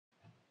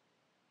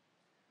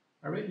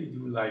I really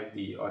do like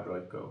the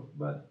ODROID-GO,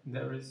 but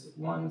there is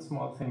one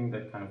small thing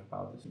that kind of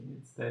bothers me.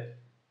 It's that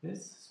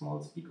this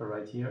small speaker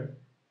right here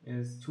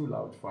is too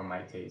loud for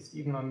my taste.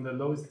 Even on the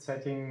lowest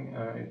setting,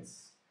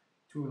 it's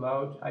too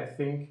loud, I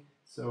think.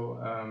 So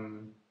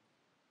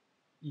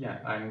yeah,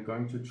 I'm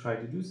going to try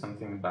to do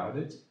something about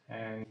it.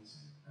 And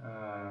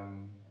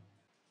um,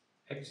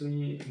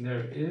 actually,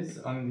 there is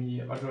on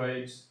the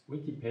Odroid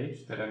wiki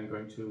page that I'm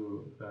going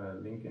to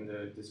link in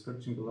the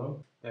description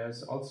below.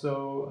 There's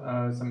also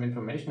some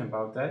information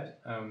about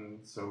that.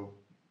 So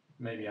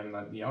maybe I'm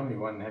not the only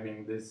one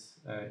having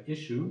this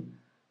issue,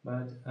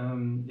 but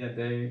yeah,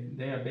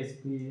 they are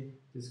basically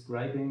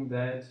describing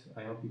that.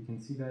 I hope you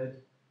can see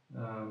that.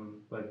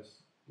 But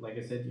like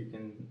I said, you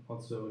can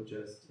also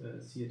just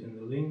see it in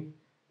the link.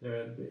 There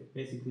are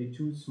basically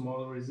two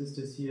small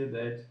resistors here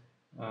that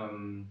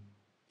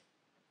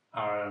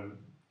are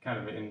kind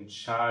of in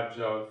charge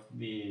of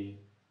the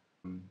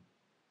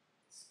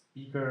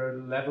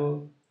speaker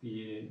level,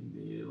 the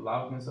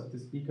loudness of the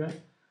speaker,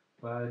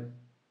 but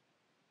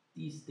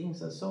these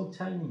things are so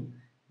tiny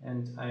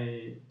and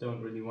I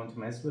don't really want to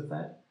mess with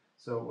that.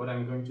 So what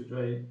I'm going to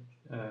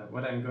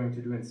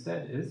do,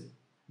 instead is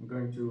I'm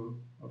going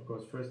to, of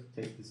course, first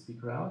take the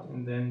speaker out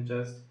and then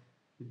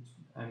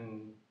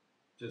I'm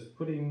just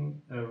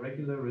putting a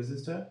regular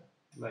resistor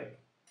like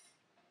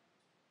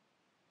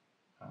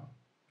uh,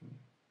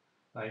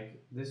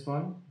 like this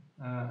one.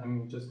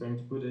 I'm just going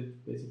to put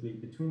it basically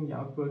between the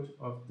output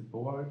of the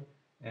board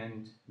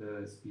and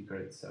the speaker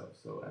itself.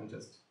 So I'm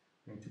just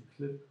going to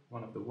clip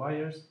one of the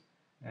wires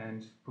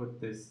and put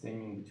this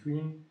thing in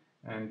between,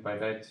 and by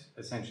that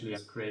essentially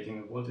I'm creating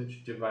a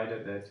voltage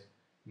divider that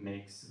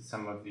makes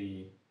some of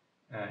the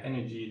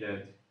energy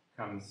that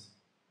comes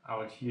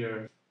out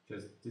here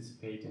just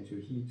dissipate into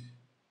heat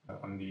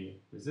on the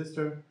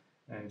resistor,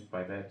 and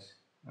by that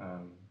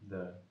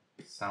the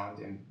sound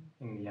in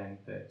the end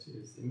that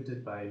is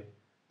emitted by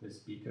the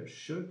speaker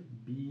should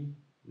be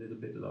a little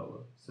bit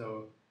lower.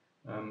 So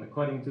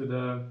according to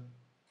the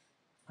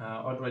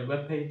ODROID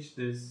webpage,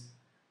 this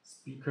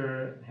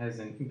speaker has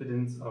an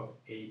impedance of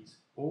 8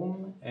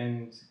 ohm,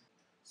 and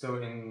so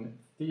in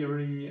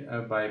theory,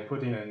 by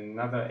putting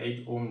another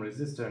 8 ohm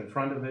resistor in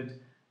front of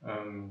it,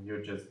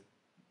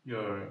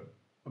 you're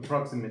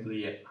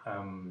approximately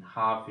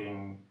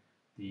halving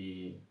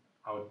the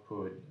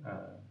output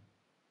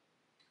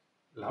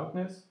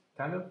loudness,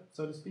 kind of,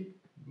 so to speak.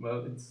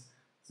 Well, it's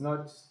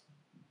not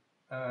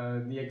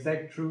the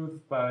exact truth,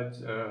 but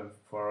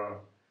for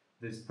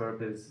this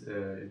purpose,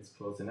 it's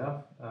close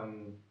enough.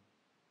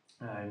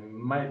 I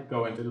might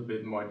go into a little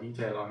bit more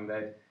detail on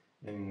that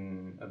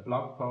in a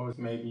blog post,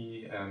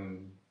 maybe.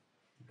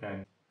 You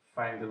can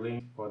find the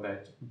link for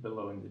that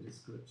below in the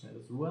description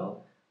as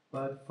well.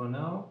 But for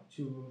now,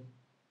 to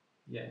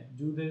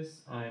do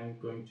this, I'm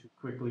going to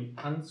quickly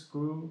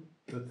unscrew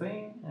the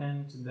thing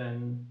and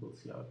then we'll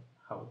see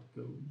how it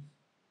goes.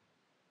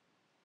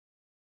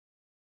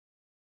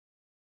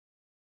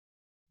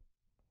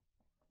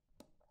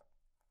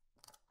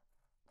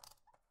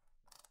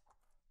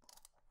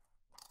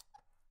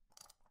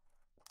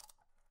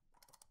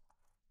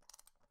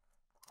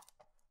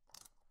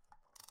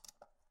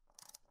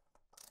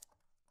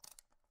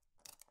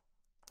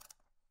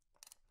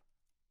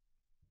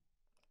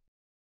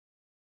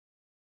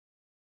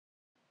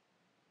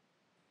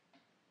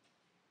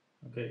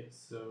 Okay,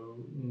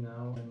 so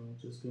now I'm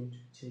just going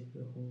to take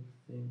the whole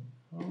thing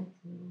out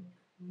real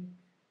quick.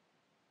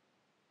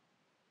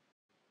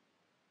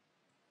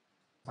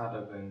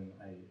 Harder than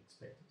I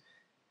expected.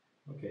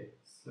 Okay,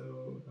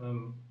 so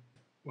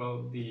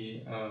well,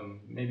 the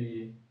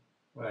maybe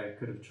what I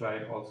could have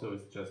tried also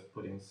is just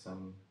putting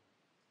some,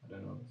 I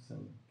don't know,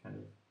 some kind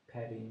of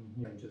padding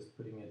here and just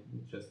putting it,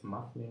 just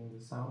muffling the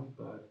sound,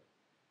 but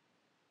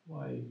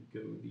why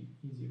go the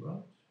easy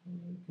route?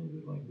 You can do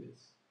it like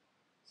this.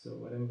 So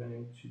what I'm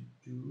going to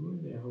do,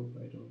 and I hope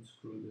I don't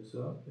screw this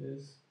up,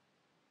 is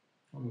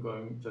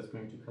just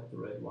going to cut the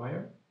red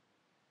wire,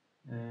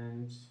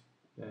 and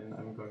then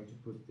I'm going to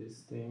put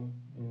this thing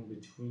in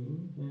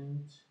between,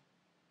 and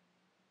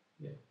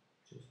yeah,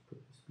 just put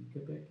the speaker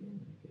back in,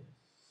 I guess.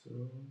 So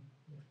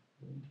yeah,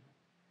 boom,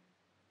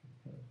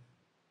 kind of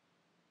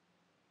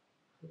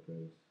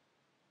clippers,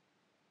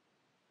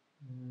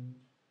 and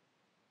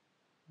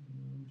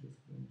I'm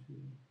just going to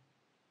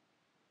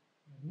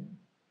yeah.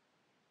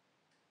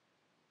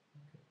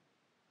 Okay.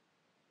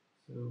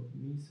 So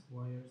these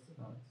wires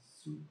are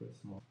super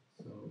small.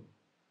 So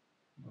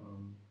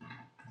as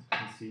you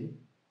can see,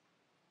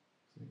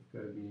 so you've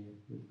got to be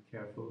really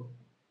careful.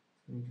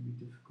 It's going to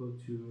be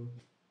difficult to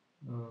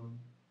um,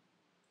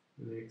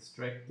 really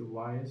extract the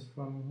wires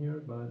from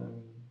here, but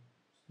I'm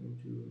just going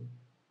to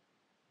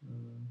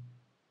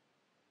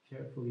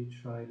carefully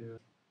try to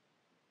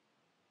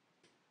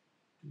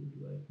do it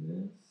like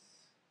this.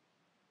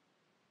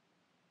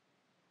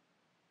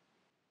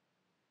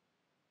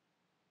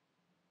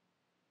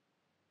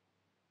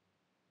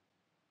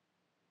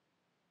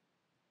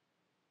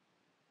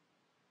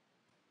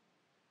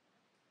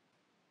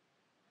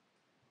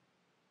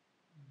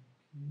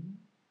 Okay.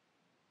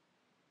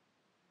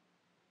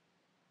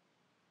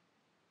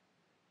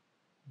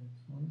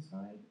 that's one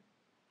side,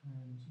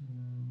 and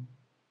now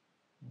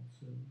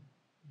also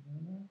the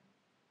other.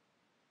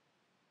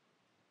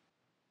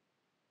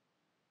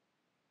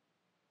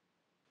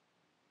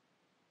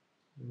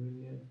 You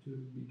really have to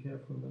be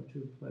careful not to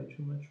apply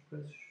too much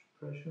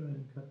pressure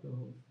and cut the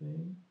whole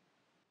thing.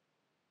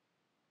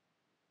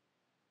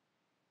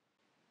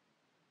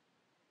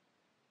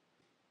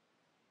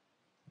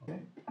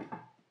 Okay.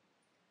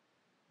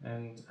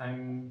 And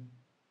I'm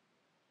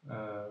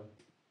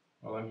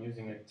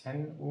using a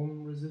 10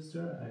 ohm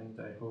resistor, and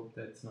I hope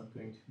that's not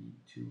going to be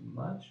too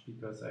much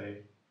because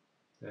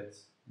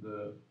that's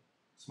the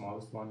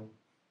smallest one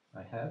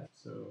I have.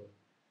 So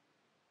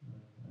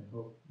I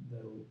hope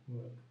that'll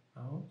work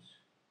out.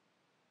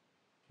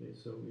 Okay,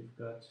 so we've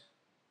got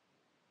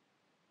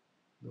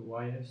the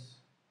wires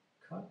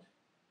cut,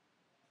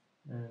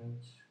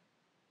 and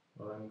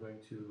well, I'm going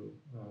to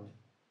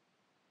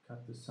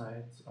cut the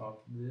sides of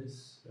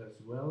this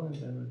as well, and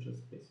then we're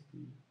just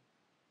basically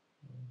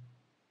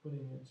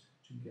putting it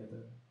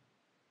together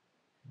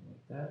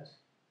like that,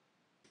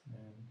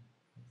 and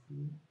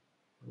hopefully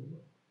it'll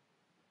work.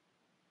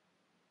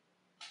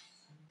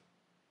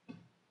 So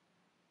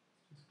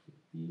just click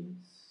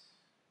these.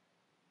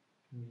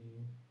 Can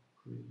be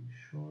pretty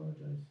short,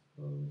 I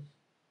suppose.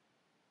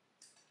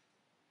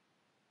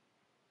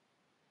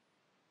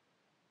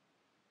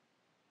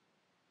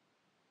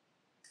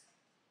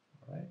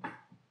 Alright,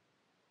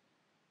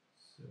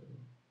 so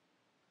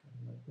kind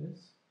of like this,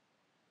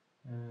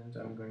 and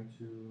I'm going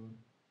to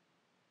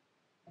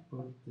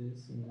put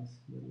this in this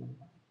little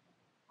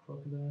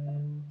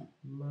crocodile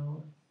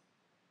mouth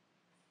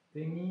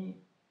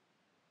thingy,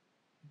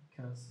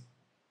 because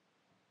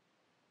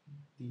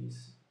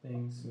these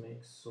things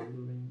make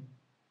soldering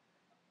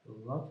a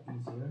lot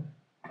easier.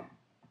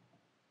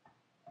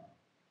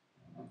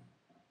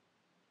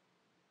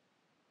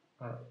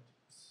 Alright,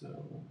 so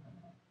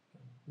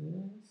got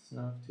this.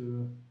 Now I have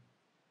to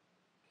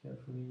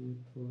carefully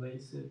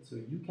place it so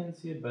you can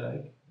see it, but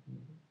I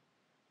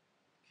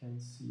can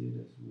see it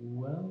as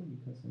well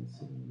because I'm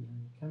sitting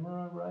behind the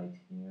camera right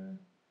here.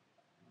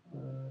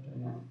 But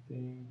I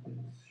think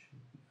this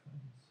should be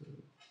fine. So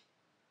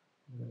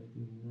I'm gonna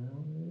do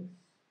now is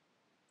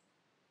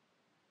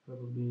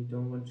probably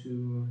don't want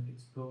to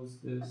expose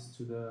this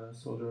to the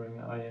soldering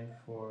iron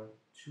for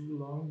too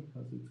long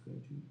because it's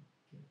going to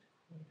get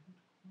quite hot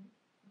quite fast.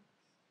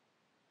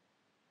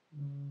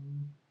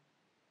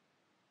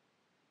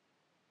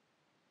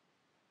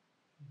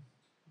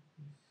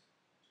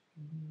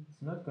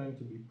 It's not going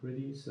to be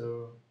pretty,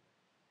 so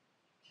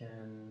you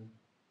can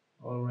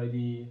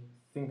already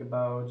think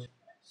about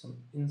some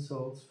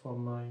insults for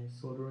my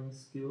soldering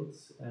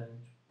skills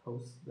and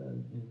post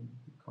them in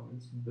the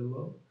comments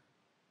below.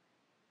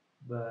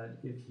 But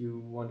if you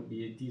want to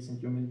be a decent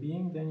human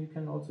being, then you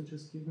can also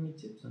just give me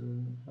tips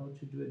on how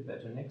to do it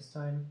better next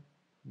time.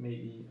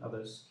 Maybe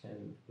others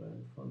can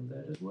learn from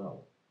that as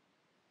well.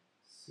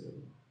 So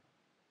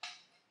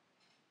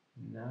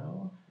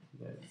now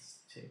let's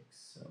take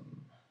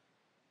some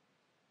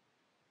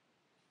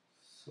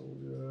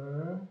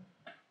solder,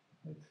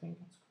 I think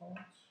it's called.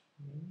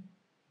 Maybe.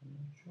 I'm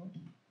not sure.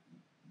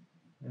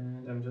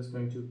 And I'm just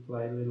going to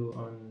apply a little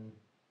on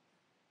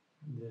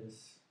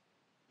this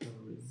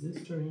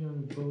resistor here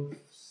on both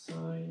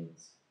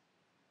sides.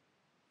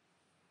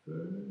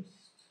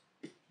 First,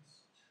 just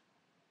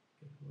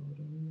get a lot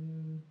on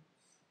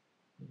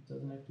there. It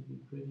doesn't have to be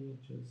pretty,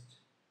 just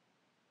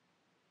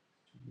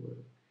to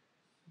work.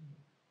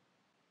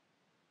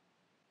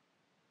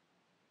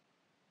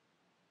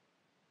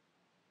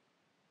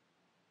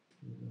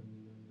 And on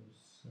the other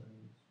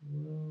side as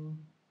well.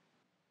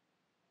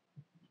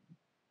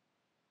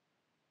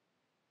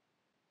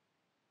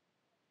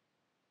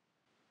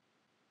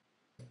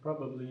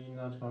 Probably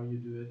not how you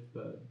do it,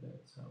 but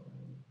that's how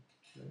I'm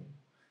doing.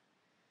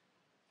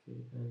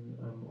 Okay, and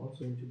I'm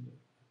also going to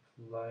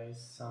apply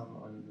some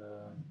on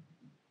the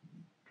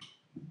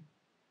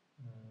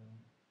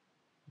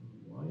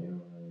wire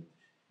right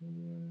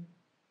here.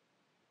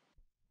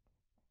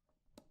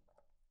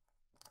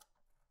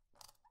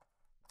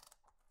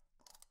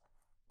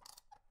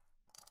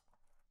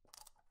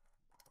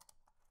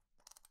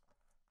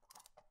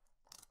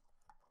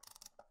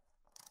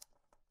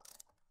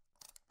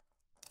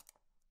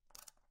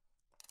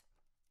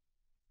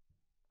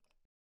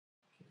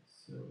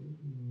 So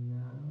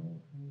now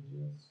I'm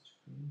just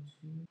going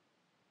to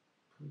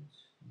put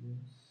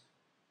this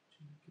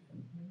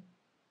together.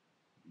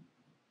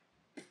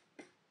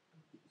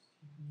 Just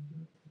using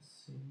it at the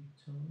same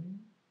time.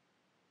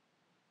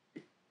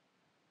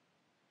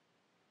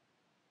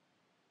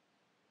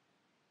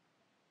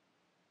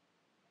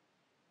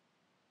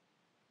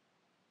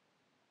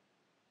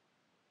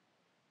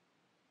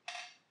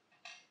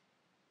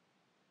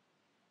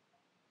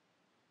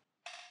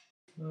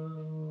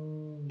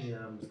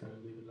 Yeah, I'm just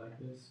gonna leave it like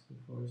this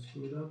before I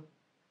screw it up.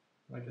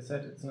 Like I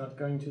said, it's not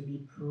going to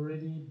be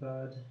pretty,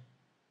 but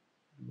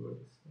it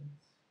works.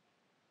 That's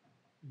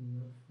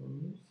enough for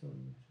me. So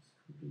I'm just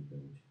quickly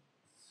going to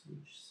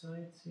switch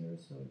sides here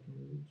so I can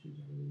reach it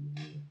a little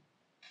bit.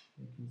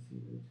 I can see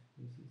that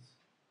this is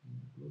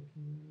not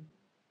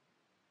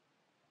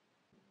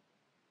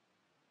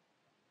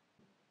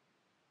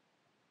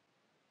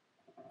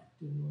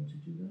didn't want to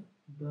do that,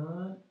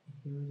 but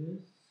here it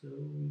is. So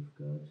we've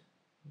got,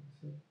 like I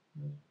said,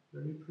 not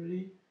very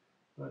pretty,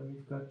 but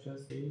we've got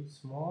just a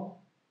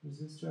small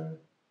resistor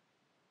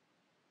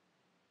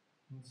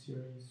in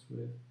series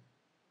with,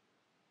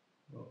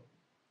 well,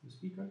 the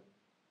speaker.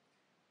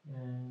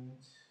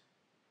 And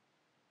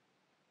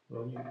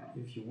well,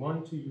 if you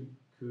want to, you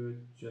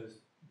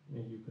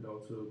could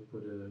also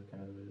put a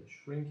kind of a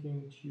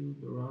shrinking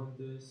tube around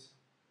this,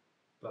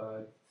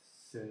 but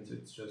since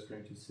it's just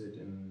going to sit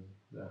in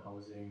the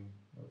housing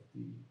of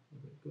the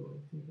ODROID-GO, I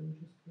think I'm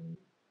just going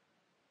to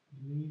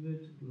leave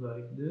it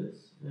like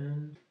this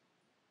and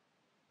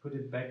put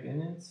it back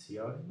in and see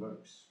how it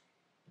works.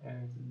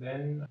 And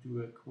then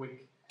do a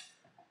quick,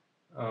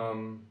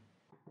 well,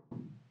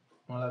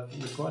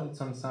 I've recorded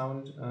some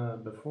sound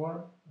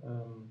before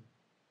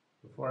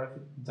I've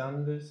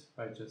done this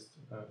by just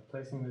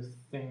placing this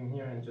thing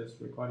here and just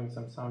recording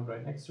some sound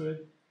right next to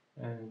it.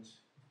 And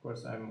of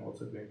course, I'm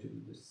also going to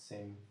do the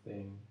same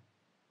thing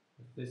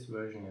with this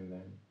version and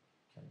then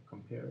can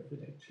compare if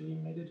it actually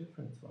made a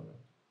difference or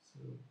not. So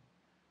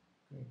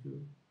I'm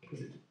going to put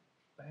it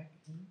back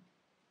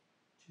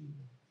into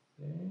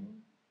the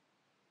thing.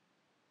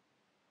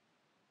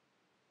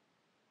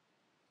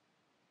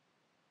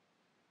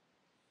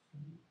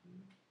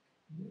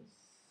 This.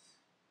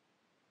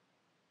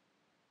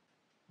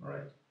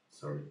 Alright,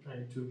 sorry, I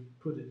need to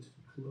put it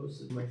close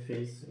to my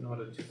face in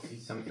order to see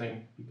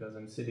something because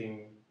I'm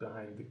sitting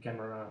behind the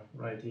camera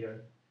right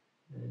here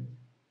and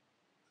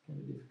it's kind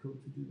of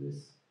difficult to do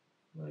this,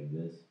 like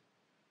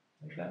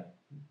that.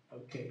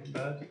 Okay,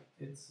 but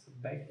it's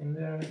back in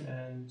there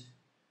and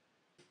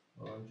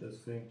well, I'm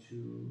just going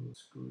to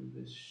screw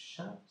this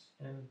shut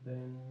and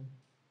then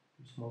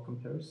do a small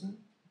comparison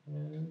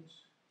and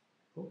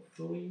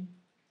hopefully,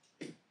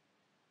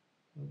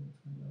 what's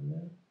going on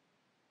there?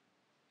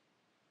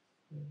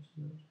 That's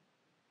not.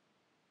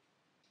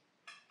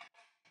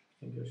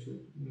 I think I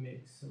should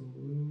make some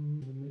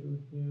room in the middle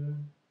here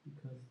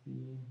because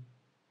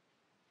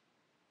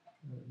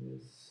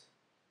this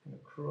kind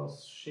of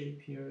cross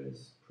shape here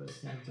is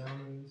pressing down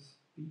on the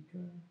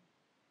speaker.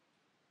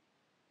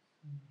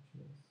 So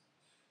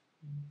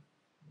just move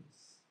this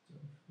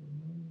stuff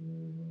around a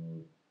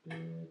little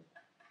bit.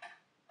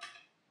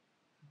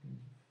 It's going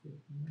to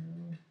fit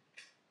now.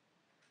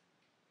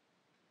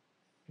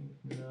 I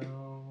think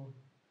now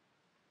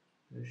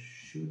there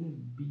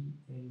shouldn't be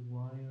a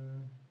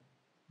wire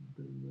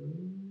below.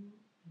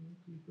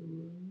 Maybe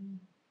below.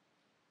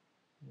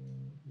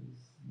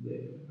 Is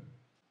there.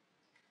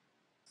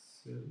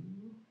 So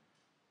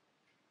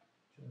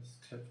just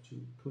have to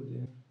put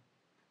in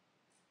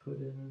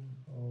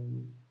all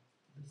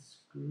the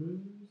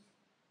screws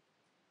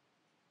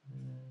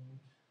and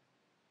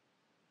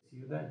see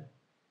you then.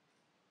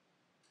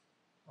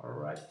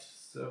 Alright,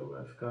 so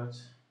I've got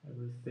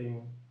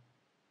everything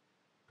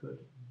put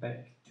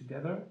back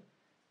together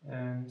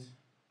and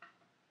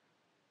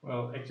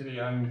well, actually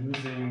I'm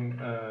using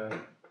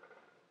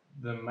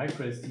the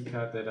micro SD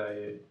card that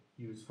I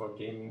use for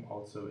gaming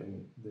also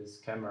in this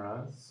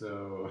camera,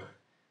 so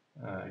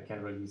I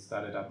can't really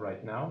start it up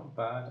right now,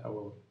 but I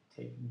will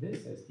take this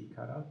SD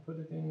card out, put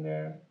it in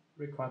there,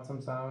 record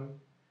some sound,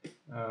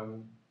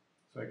 so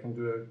I can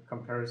do a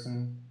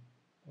comparison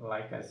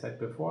like I said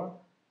before,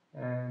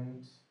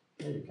 and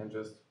yeah, you can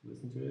just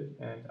listen to it,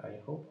 and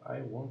I hope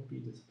I won't be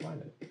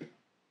disappointed.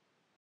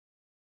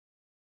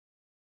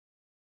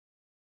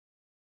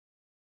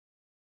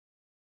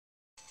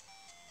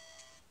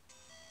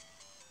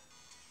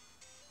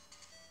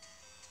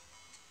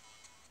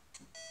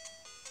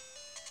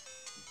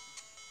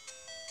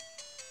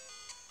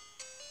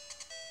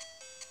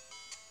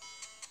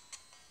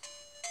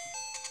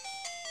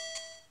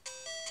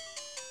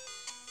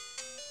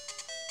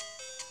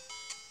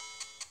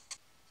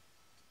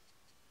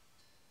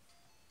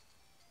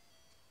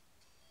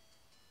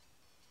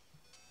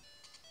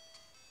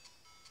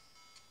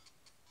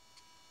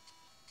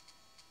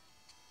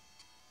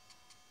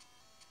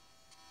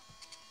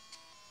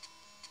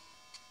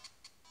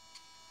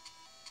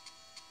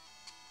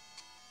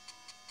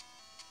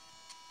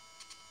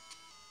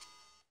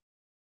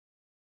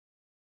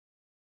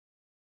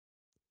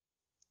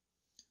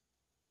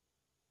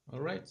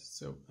 Alright,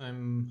 so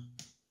I'm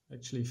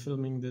actually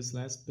filming this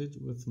last bit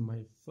with my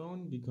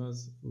phone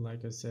because,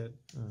 like I said,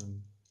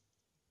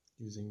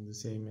 using the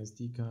same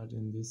SD card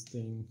in this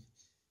thing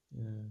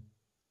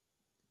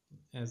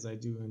as I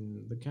do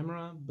in the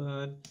camera,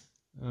 but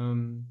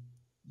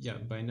yeah,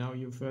 by now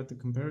you've heard the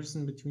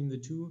comparison between the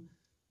two.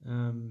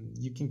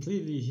 You can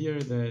clearly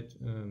hear that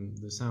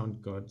the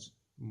sound got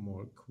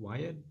more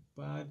quiet,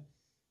 but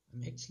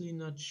I'm actually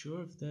not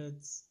sure if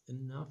that's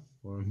enough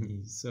for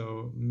me,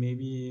 so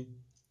maybe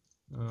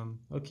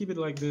I'll keep it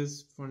like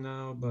this for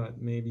now,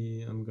 but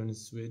maybe I'm gonna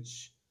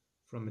switch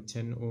from a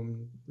 10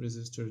 ohm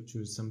resistor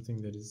to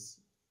something that is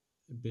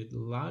a bit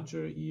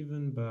larger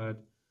even,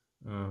 but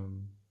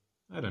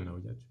I don't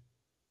know yet.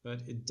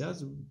 But it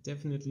does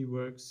definitely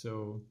work,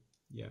 so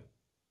yeah,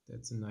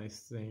 that's a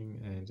nice thing,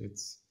 and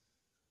it's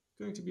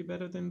going to be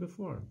better than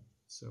before.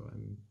 So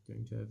I'm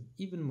going to have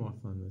even more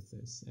fun with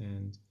this,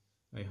 and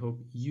I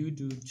hope you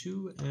do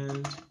too.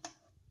 And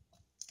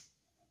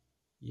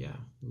yeah,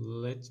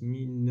 let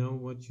me know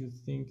what you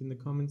think in the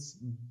comments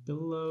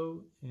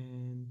below,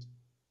 and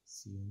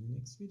see you in the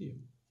next video.